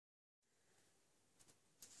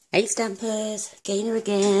Hey Stampers, Gainer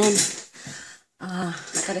again. I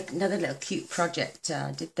got another little cute project.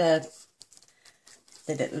 I did the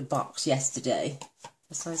little box yesterday.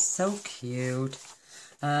 This was so cute.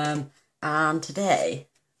 And today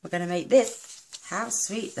we're going to make this. How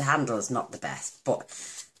sweet. The handle is not the best, but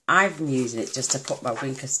I've been using it just to put my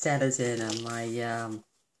Wink Stellas in and my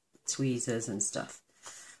tweezers and stuff.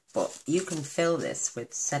 But you can fill this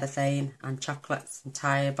with cellophane and chocolates and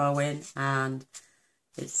tie a bow in, and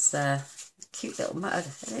it's a cute little mug.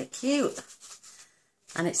 Isn't it cute?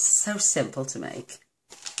 And it's so simple to make.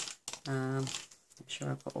 I'm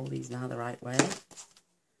sure I put all these now the right way.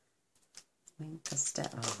 Wink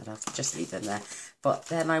Stellas. Oh, I'll just leave them there. But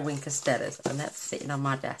they're my Wink Stellas, and they're sitting on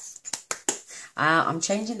my desk. I'm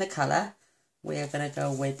changing the colour. We're going to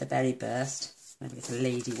go with the Berry Burst. Maybe it's a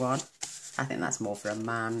lady one. I think that's more for a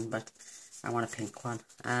man, but I want a pink one.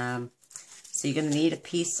 So you're going to need a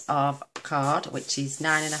piece of card, which is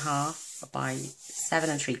 9.5 by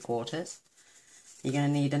 7 3/4. You're going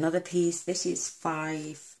to need another piece. This is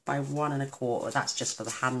 5 by 1 1/4. That's just for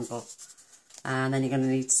the handle. And then you're going to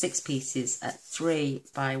need 6 pieces at 3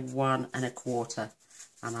 by 1 1/4.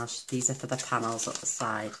 And these are for the panels at the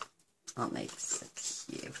side. Aren't they so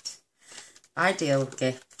cute? Ideal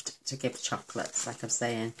gift to give chocolates, like I'm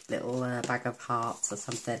saying. Little bag of hearts or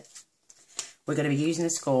something. We're going to be using a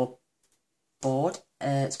scoring board,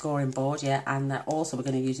 yeah, and also we're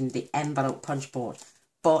going to be using the envelope punch board.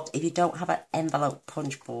 But if you don't have an envelope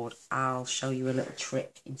punch board, I'll show you a little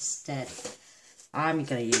trick instead. I'm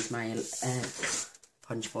going to use my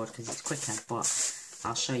punch board because it's quicker, but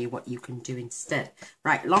I'll show you what you can do instead.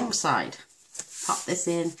 Right, long side. Pop this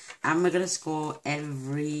in, and we're going to score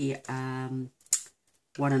every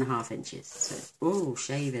 1.5 inches. So, oh,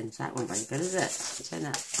 shavings, that won't be very good, is it? Turn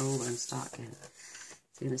that over and start again.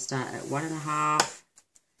 So we're going to start at 1.5,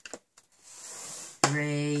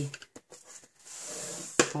 3,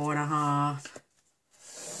 4.5,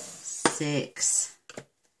 6,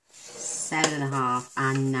 7.5,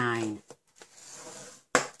 and 9.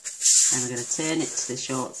 Then we're going to turn it to the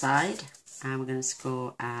short side, and we're going to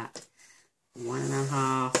score at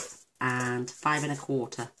 1.5 and 5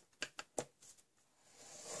 1/4.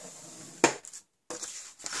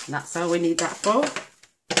 And that's all we need that for.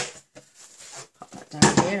 Pop that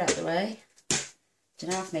down here out the way. Do you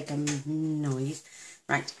know, I have to make a noise.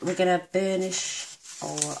 Right, we're gonna burnish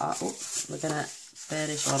all our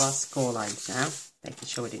score lines now, making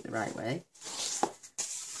sure we do it the right way.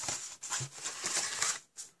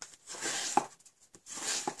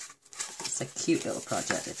 It's a cute little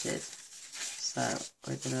project, it is. So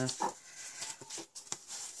we're gonna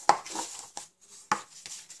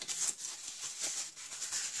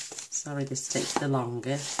sorry this takes the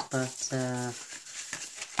longest, but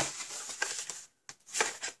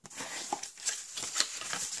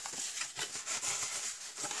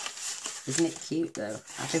isn't it cute though?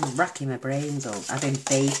 I've been racking my brains I've been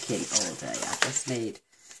baking all day. I just made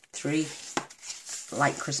 3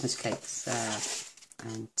 light Christmas cakes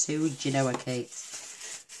and 2 Genoa cakes.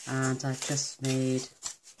 And I've just made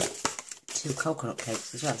 2 coconut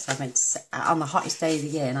cakes as well. So I've made on the hottest day of the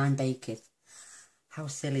year, and I'm baking. How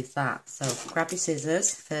silly is that? So grab your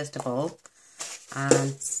scissors first of all,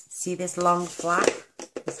 and see this long flap,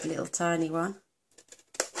 this little tiny one.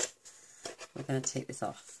 We're going to take this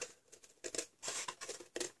off.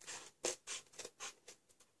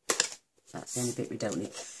 That's the only bit we don't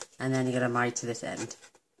need. And then you're going to mite to this end.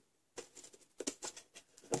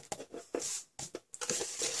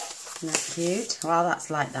 Isn't that cute? Well, that's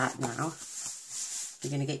like that now. You're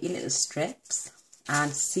going to get your little strips,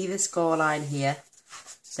 and see the score line here.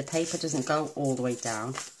 The paper doesn't go all the way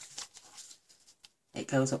down. It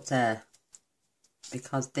goes up there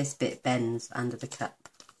because this bit bends under the cup.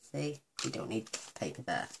 See? You don't need paper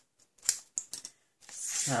there.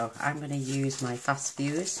 So I'm going to use my fast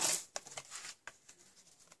fuse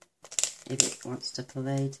if it wants to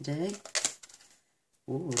play today.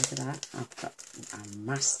 Oh, look at that. I'm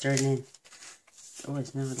mastering in. Oh,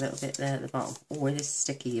 there's now a little bit there at the bottom. Oh, it is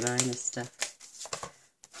sticky behind this stuff.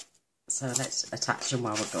 So let's attach them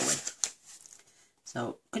while we're going.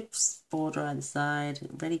 So, good border on the side,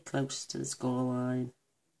 really close to the score line.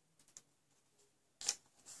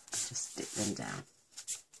 Just stick them down.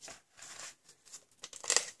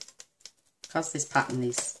 Because this pattern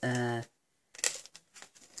is a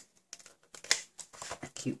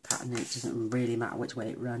cute pattern, it doesn't really matter which way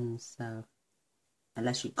it runs, so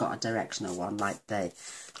unless you've got a directional one like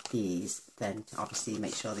these, then obviously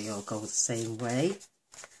make sure they all go the same way,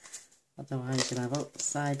 otherwise you'll have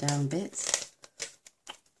upside down bits.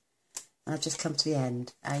 And I've just come to the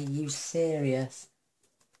end. Are you serious?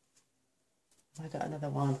 I got another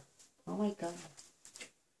one. Oh my god.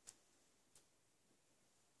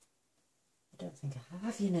 I don't think I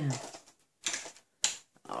have, you know.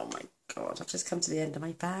 Oh my god, I've just come to the end of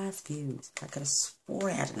my fast fuse. I could have swore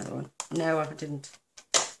I had another one. No, I didn't.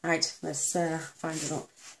 Right, let's find it up.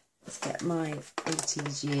 Let's get my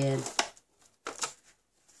ATG in.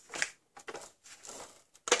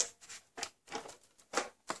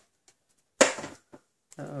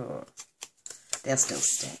 Oh, they'll still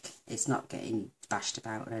stick. It's not getting bashed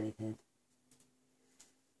about or anything.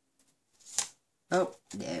 Oh,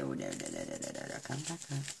 no. Come back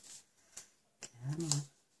up. Come on.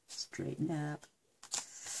 Straighten up.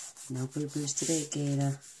 No boo-boos today,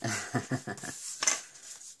 Gator.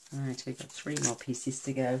 Right, we've got 3 more pieces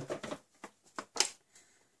to go.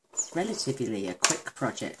 It's relatively a quick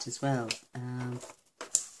project as well. And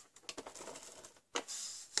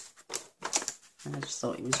I just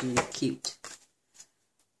thought it was really cute.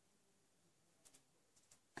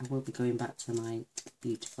 I will be going back to my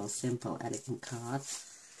beautiful, simple, elegant cards.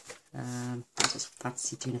 I just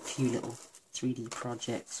fancy doing a few little 3D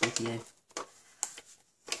projects with you.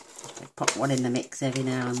 I pop one in the mix every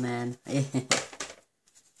now and then.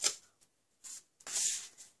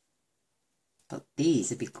 But these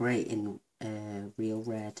would be great in real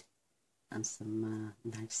red and some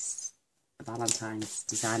nice Valentine's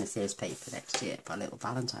designer series paper next year for a little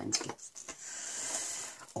Valentine's gift.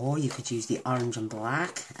 Or you could use the orange and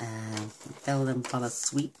black and fill them full of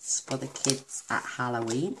sweets for the kids at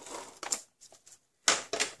Halloween.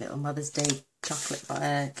 Little Mother's Day chocolate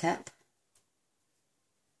cup.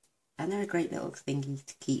 And they're a great little thingy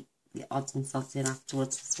to keep the odds and sods in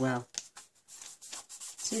afterwards as well.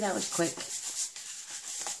 See, that was quick.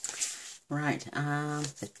 Right, I'm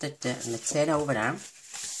going to turn over now.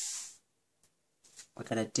 We're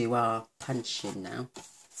going to do our punching now.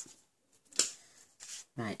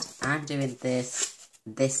 Right, I'm doing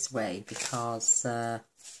this way because in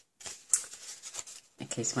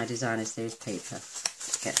case my designer series paper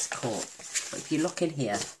gets caught. But if you look in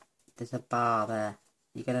here, there's a bar there.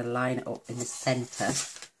 You're going to line it up in the centre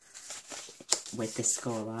with this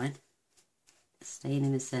score line. Staying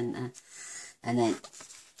in the centre. And then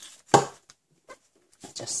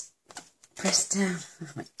just press down.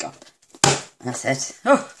 Oh my god. That's it.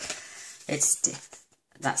 Oh, it's stiff.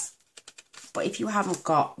 But if you haven't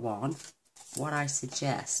got one, what I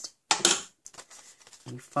suggest,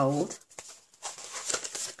 you fold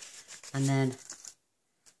and then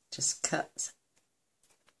just cut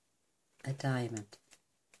a diamond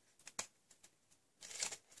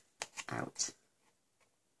out.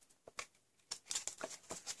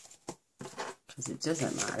 Because it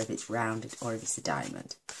doesn't matter if it's rounded or if it's a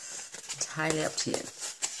diamond. Entirely up to you.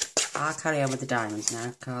 I'll carry on with the diamonds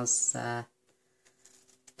now because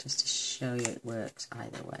just to show you it works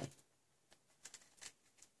either way.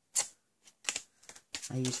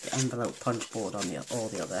 I used the envelope punch board on all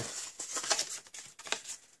the other.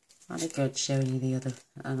 That'd be good showing you the other,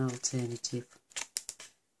 an alternative.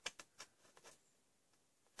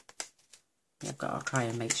 Yeah, I've got to try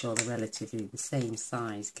and make sure they're relatively the same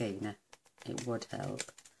size gainer. It would help.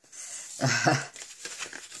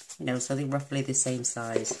 You know, so they're roughly the same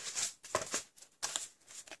size.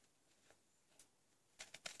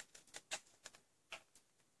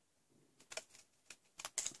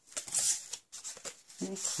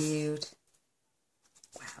 They're cute.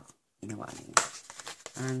 Wow, you know what I mean.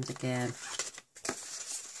 And again,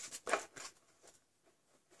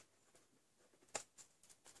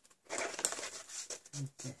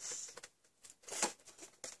 like this.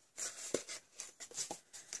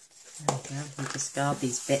 There we go. I'll discard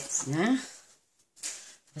these bits now.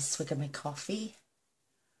 A swig of my coffee.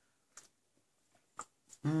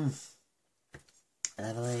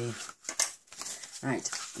 Lovely. Right,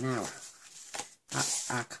 now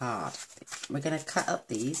that's our card. We're going to cut up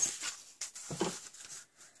these.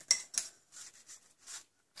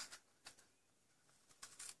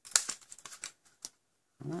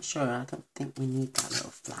 I'm not sure, I don't think we need that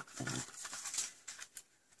little flap there.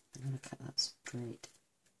 I'm going to cut that straight.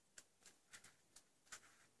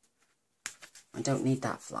 I don't need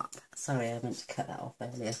that flap. Sorry, I meant to cut that off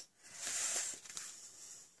earlier.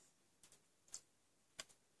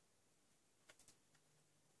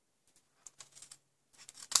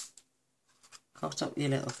 Cut up your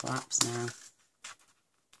little flaps now.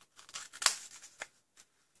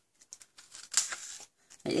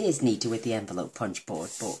 It is neater with the envelope punch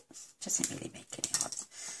board, but doesn't really make any odds.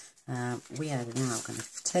 We are now going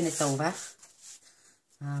to turn it over.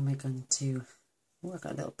 And we're going to... Oh, I've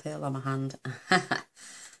got a little pearl on my hand.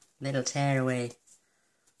 Little tear away.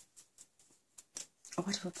 Oh,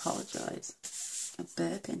 I do apologise. I'm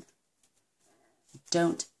burping.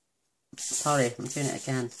 don't, sorry, I'm doing it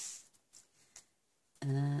again.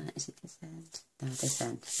 Is it this end? No, this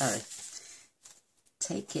end, sorry.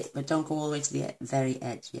 Take it, but don't go all the way to the very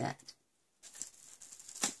edge yet.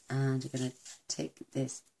 And you're going to take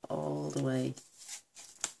this all the way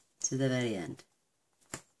to the very end.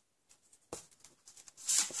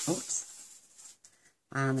 Oops.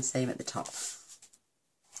 And the same at the top.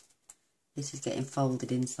 This is getting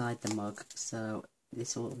folded inside the mug, so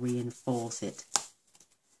this will reinforce it.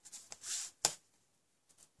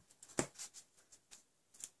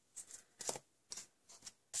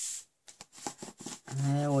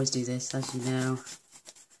 And I always do this, as you know,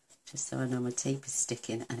 just so I know my tape is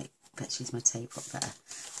sticking and it patches my tape up better.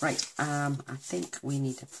 Right, I think we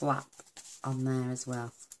need a flap on there as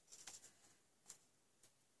well.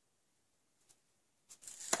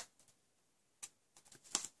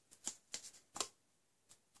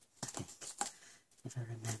 I think, if I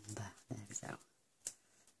remember, there we go.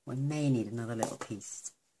 We may need another little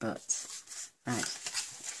piece, but right,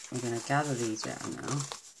 we're going to gather these around now.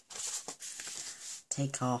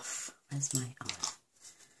 Take off, where's my, oh,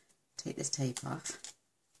 take this tape off.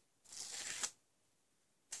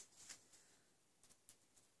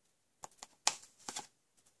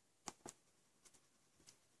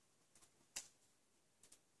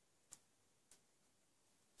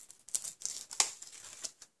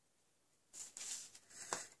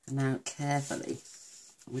 And now carefully,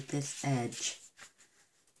 with this edge,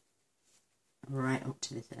 right up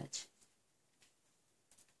to this edge,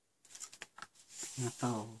 and a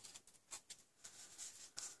fold.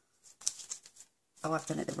 Oh, I've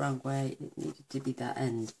done it the wrong way. It needed to be that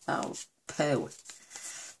end. Oh, poo.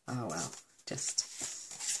 Oh well, just,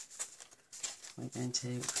 we're going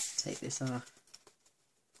to take this off.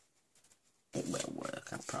 It will work,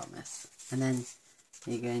 I promise. And then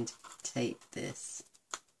you're going to take this.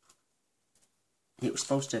 It was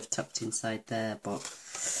supposed to have tucked inside there, but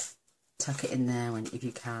tuck it in there when, if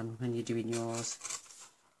you can, when you're doing yours.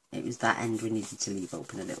 It was that end we needed to leave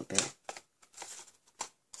open a little bit.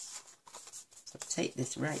 So take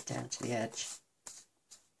this right down to the edge.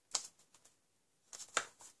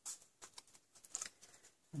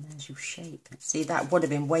 And there's your shape. See, that would have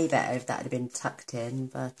been way better if that had been tucked in,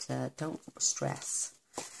 but don't stress.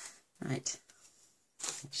 Right,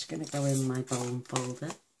 I'm just going to go in my bone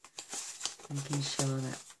folder, making sure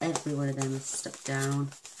that every one of them is stuck down,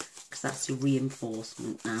 because that's your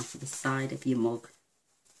reinforcement now for the side of your mug.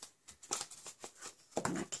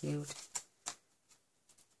 Isn't that cute?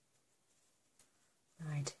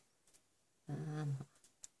 Right. Let's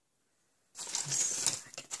see if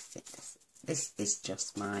I can fit this. This is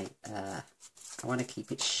just my, I want to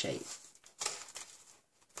keep its shape.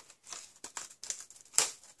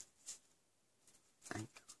 And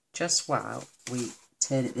just while we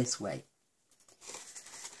turn it this way.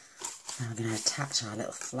 Now I'm going to attach our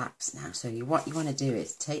little flaps now. So what you want to do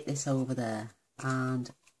is take this over there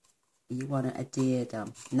and you want to adhere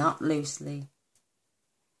them, not loosely,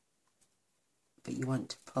 but you want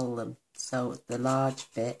to pull them so the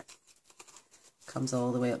large bit comes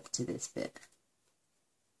all the way up to this bit.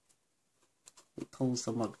 It pulls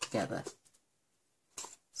the mug together.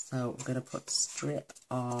 So we're going to put strip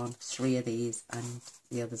on 3 of these and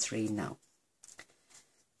the other 3 no.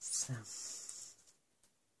 So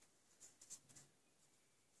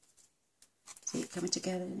see it coming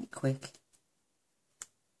together, isn't it quick?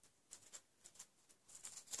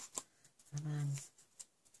 And then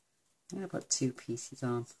I'm going to put 2 pieces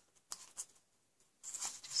on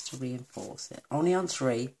just to reinforce it. Only on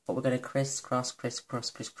 3, but we're going to crisscross, crisscross,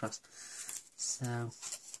 crisscross. So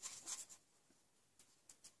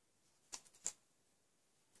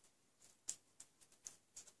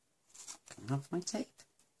coming off my tape.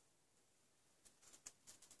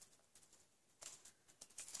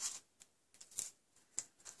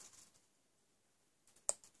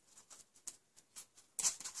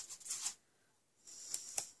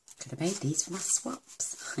 Could have made these for my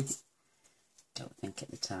swaps. Don't think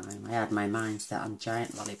at the time. I had my mind set on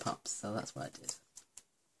giant lollipops, so that's what I did.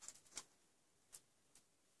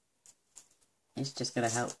 It's just going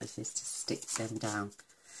to help this is to stick them down.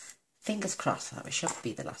 Fingers crossed that it should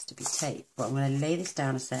be the last to be taped. But I'm going to lay this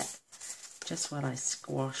down a sec, just while I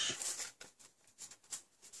squash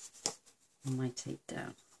my tape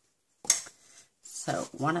down. So,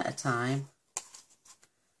 one at a time,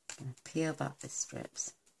 I'm going to peel back the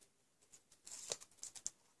strips.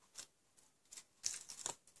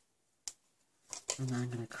 And then I'm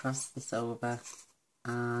going to cross this over,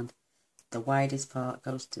 and the widest part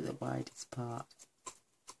goes to the widest part.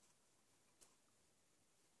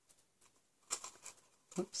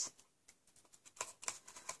 Oops.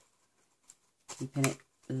 keeping it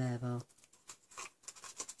level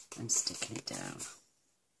and sticking it down.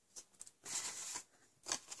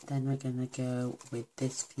 Then we're going to go with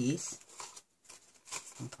this piece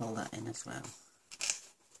and pull that in as well.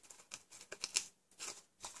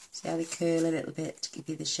 See how they curl a little bit to give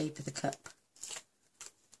you the shape of the cup?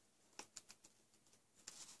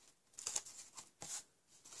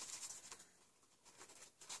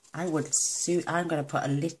 I'm going to put a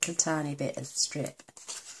little tiny bit of strip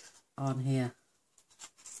on here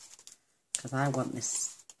because I want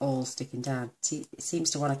this all sticking down. See, it seems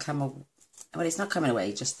to want to come away. Well, it's not coming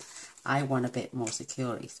away, just I want a bit more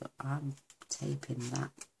security, so I'm taping that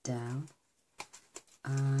down,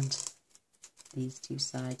 and these two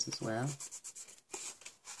sides as well,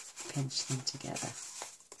 pinch them together,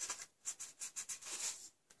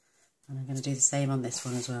 and I'm going to do the same on this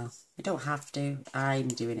one as well. You don't have to, I'm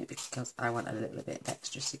doing it because I want a little bit of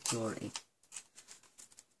extra security.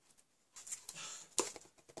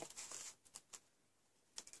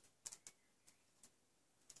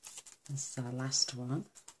 This is our last one.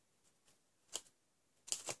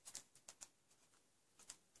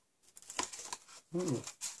 Ooh,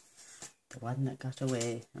 the one that got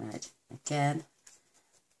away. Right, again,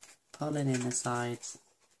 pulling in the sides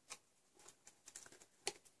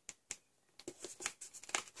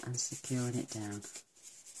and securing it down.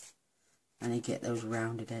 And you get those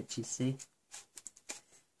rounded edges, see?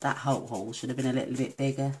 That hole should have been a little bit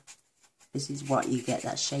bigger. This is what you get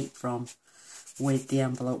that shape from with the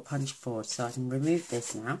envelope punch board. So I can remove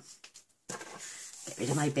this now, get rid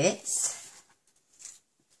of my bits,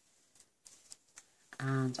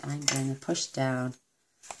 and I'm going to push down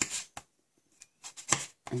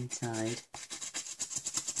inside,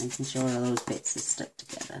 making sure all those bits are stuck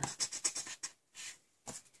together.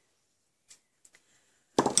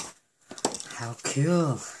 How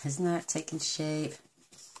cool, isn't that taking shape?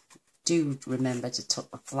 Do remember to tuck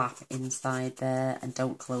the flap inside there and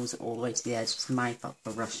don't close it all the way to the edge. It's my fault for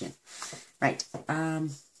rushing. Right,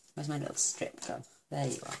 where's my little strip gone? There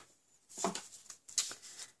you are.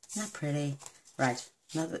 Isn't that pretty? Right,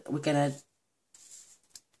 now that we're gonna,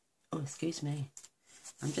 oh excuse me,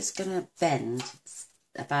 I'm just gonna bend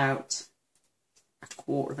about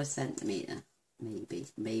 1/4 centimetre,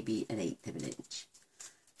 maybe 1/8 of an inch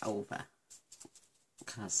over,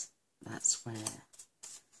 because that's where.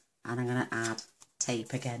 And I'm going to add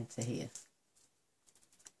tape again to here.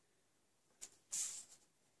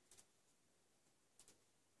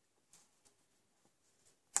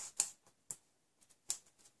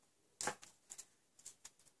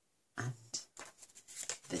 And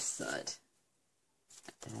this side.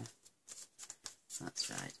 There.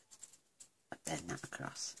 That's right. Bend that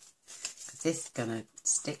across. This is going to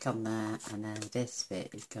stick on there, and then this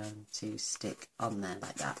bit is going to stick on there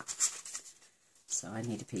like that. So I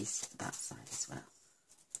need a piece for that side as well.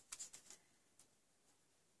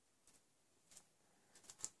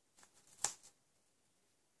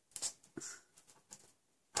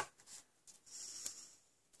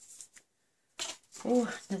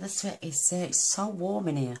 Oh, another sweat is it's so warm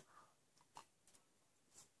in here.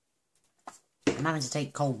 I'm having to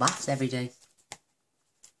take cold baths every day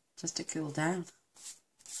just to cool down.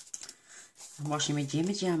 I'm washing my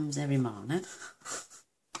Jimmy Jams every morning.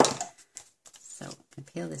 So I can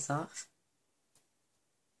peel this off.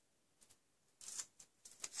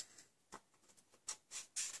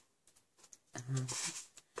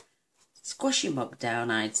 Squish your mug down,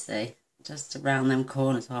 I'd say, just around them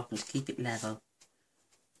corners off and just keep it level.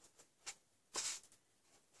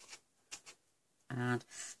 And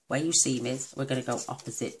where you seam is, we're going to go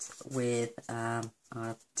opposite with our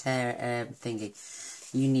tear thingy.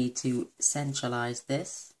 You need to centralise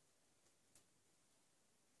this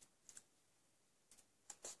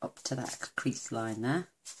up to that crease line there.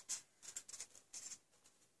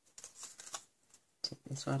 Take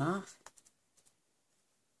this one off.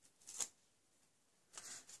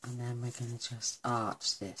 And then we're going to just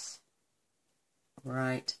arch this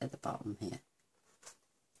right at the bottom here.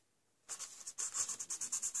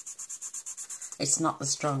 It's not the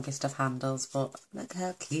strongest of handles, but look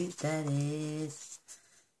how cute that is.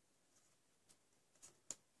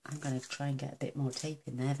 I'm going to try and get a bit more tape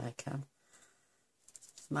in there if I can.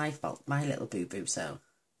 It's my fault, my little boo-boo, so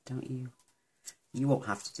don't you... You won't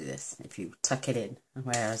have to do this if you tuck it in,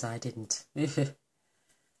 whereas I didn't. Let's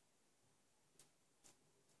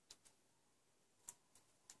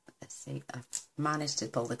see, I've managed to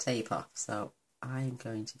pull the tape off, so I'm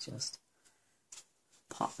going to just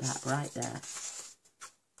pop that right there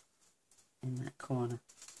in that corner.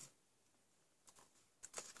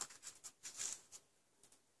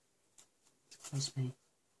 Excuse me.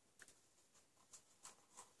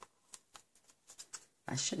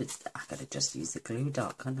 I could have just used the glue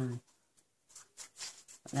dot, couldn't I?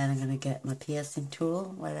 But then I'm going to get my piercing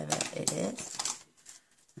tool, whatever it is.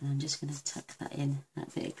 And I'm just going to tuck that in,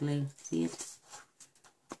 that bit of glue. See it?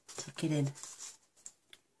 Tuck it in.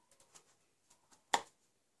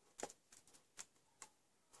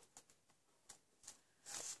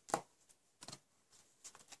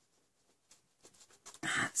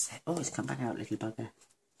 That's it. Oh, it's come back out, little bugger.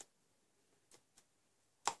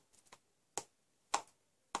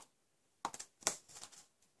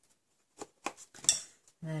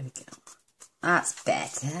 There we go. That's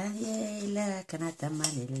better. Yay, look, and I've done my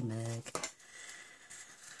little mug.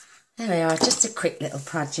 There we are, just a quick little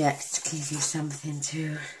project to give you something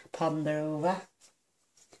to ponder over.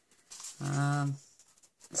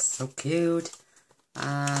 So cute.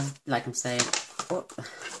 Like I'm saying,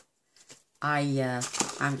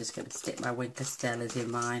 I'm just going to stick my Winker Stellas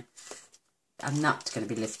in mine. I'm not going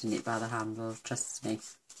to be lifting it by the handle, trust me.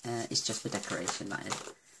 It's just for decoration, that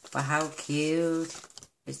is. But how cute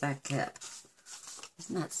is that cup?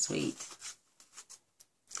 Isn't that sweet?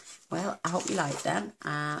 Well, I hope you like them.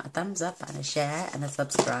 A thumbs up and a share and a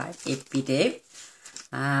subscribe if you do.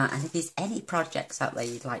 And if there's any projects out there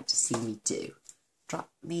you'd like to see me do, drop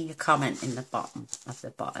me a comment in the bottom of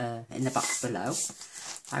the in the box below.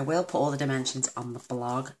 I will put all the dimensions on the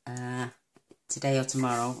blog today or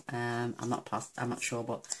tomorrow. I'm not sure,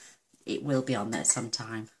 but it will be on there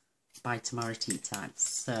sometime by tomorrow tea time.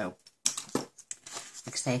 So,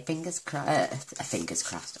 like I say, fingers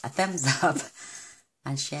crossed, a thumbs up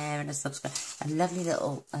and share and a subscribe. A lovely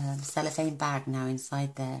little cellophane bag now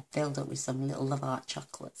inside there, filled up with some little Love Art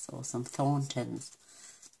chocolates or some Thorntons,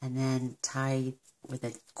 and then tied with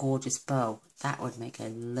a gorgeous bow. That would make a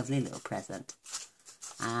lovely little present.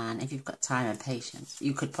 And if you've got time and patience,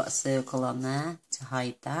 you could put a circle on there to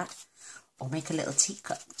hide that, or make a little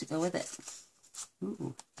teacup to go with it.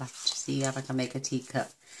 Ooh, I'll have to see if I can make a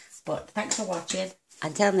teacup. But thanks for watching.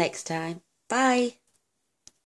 Until next time, bye.